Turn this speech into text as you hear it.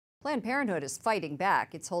Planned Parenthood is fighting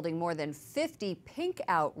back. It's holding more than 50 pink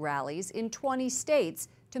out rallies in 20 states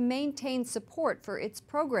to maintain support for its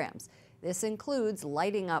programs. This includes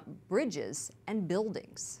lighting up bridges and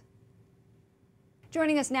buildings.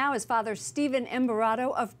 Joining us now is Father Stephen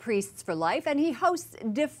Imbarrato of Priests for Life, and he hosts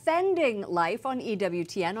Defending Life on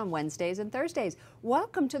EWTN on Wednesdays and Thursdays.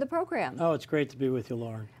 Welcome to the program. Oh, it's great to be with you,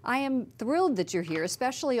 Lauren. I am thrilled that you're here,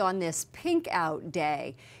 especially on this Pink Out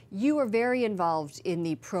Day. You are very involved in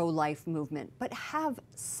the pro-life movement, but have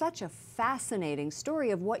such a fascinating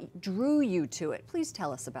story of what drew you to it. Please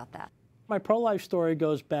tell us about that. My pro-life story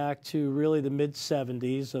goes back to really the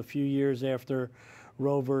mid-'70s, a few years after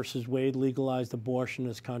Roe versus Wade legalized abortion in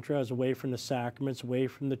this country. I was away from the sacraments, away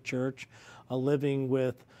from the church, living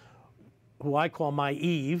with who I call my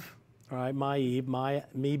Eve, all right, my Eve,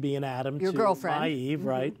 me being Adam. Your girlfriend. My Eve,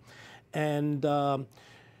 right. And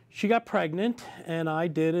she got pregnant, and I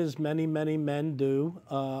did as many men do.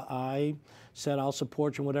 I said, I'll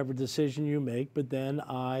support you in whatever decision you make, but then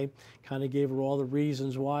I kind of gave her all the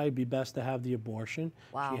reasons why it'd be best to have the abortion.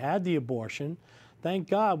 Wow. She had the abortion.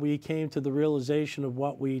 Thank God we came to the realization of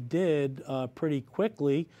what we did pretty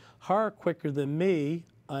quickly, her quicker than me,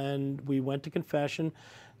 and we went to confession,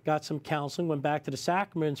 got some counseling, went back to the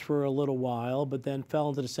sacraments for a little while, but then fell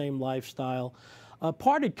into the same lifestyle.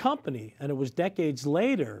 Parted company, and it was decades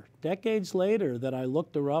later that I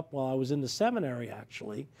looked her up while I was in the seminary,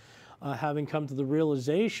 actually, having come to the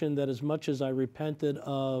realization that as much as I repented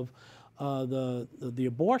of the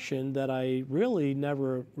abortion, that I really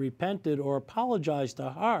never repented or apologized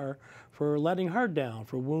to her for letting her down,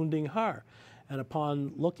 for wounding her. And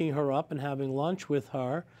upon looking her up and having lunch with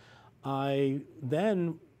her,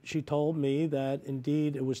 she told me that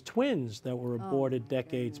indeed it was twins that were aborted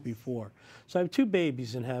decades before. So I have two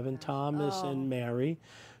babies in heaven, Thomas and Mary,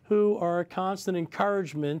 who are a constant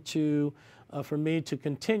encouragement for me to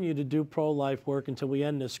continue to do pro-life work until we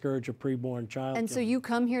end this scourge of preborn child And killing. so you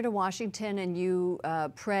come here to Washington and you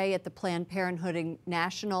pray at the Planned Parenthood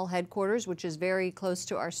National Headquarters, which is very close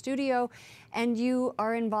to our studio, and you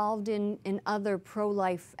are involved in other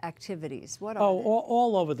pro-life activities. What are they?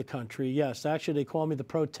 All over the country, yes. Actually, they call me the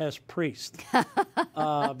protest priest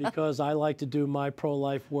because I like to do my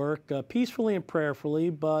pro-life work peacefully and prayerfully,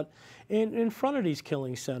 but in front of these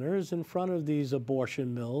killing centers, in front of these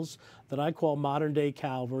abortion mills that I call modern-day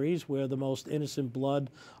Calvaries, where the most innocent blood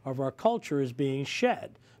of our culture is being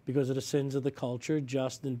shed because of the sins of the culture,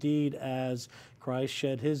 just indeed as Christ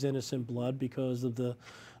shed his innocent blood because of the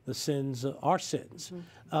sins, our sins.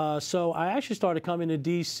 So I actually started coming to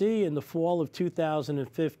D.C. in the fall of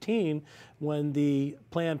 2015 when the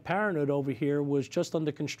Planned Parenthood over here was just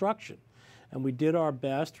under construction. And we did our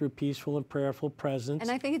best through peaceful and prayerful presence.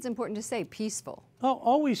 And I think it's important to say peaceful. Oh,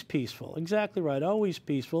 always peaceful. Exactly right. Always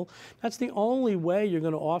peaceful. That's the only way you're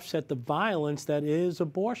going to offset the violence that is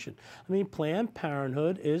abortion. I mean, Planned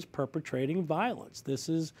Parenthood is perpetrating violence. This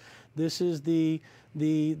is the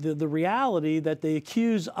reality that they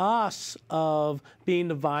accuse us of being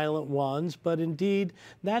the violent ones, but indeed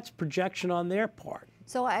that's projection on their part.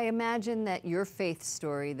 So I imagine that your faith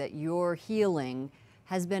story, that your healing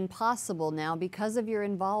has been possible now because of your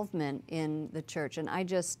involvement in the church. And I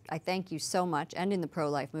thank you so much, and in the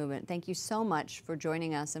pro-life movement. Thank you so much for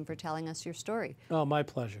joining us and for telling us your story. Oh, my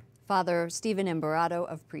pleasure. Father Stephen Imbarrato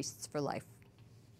of Priests for Life.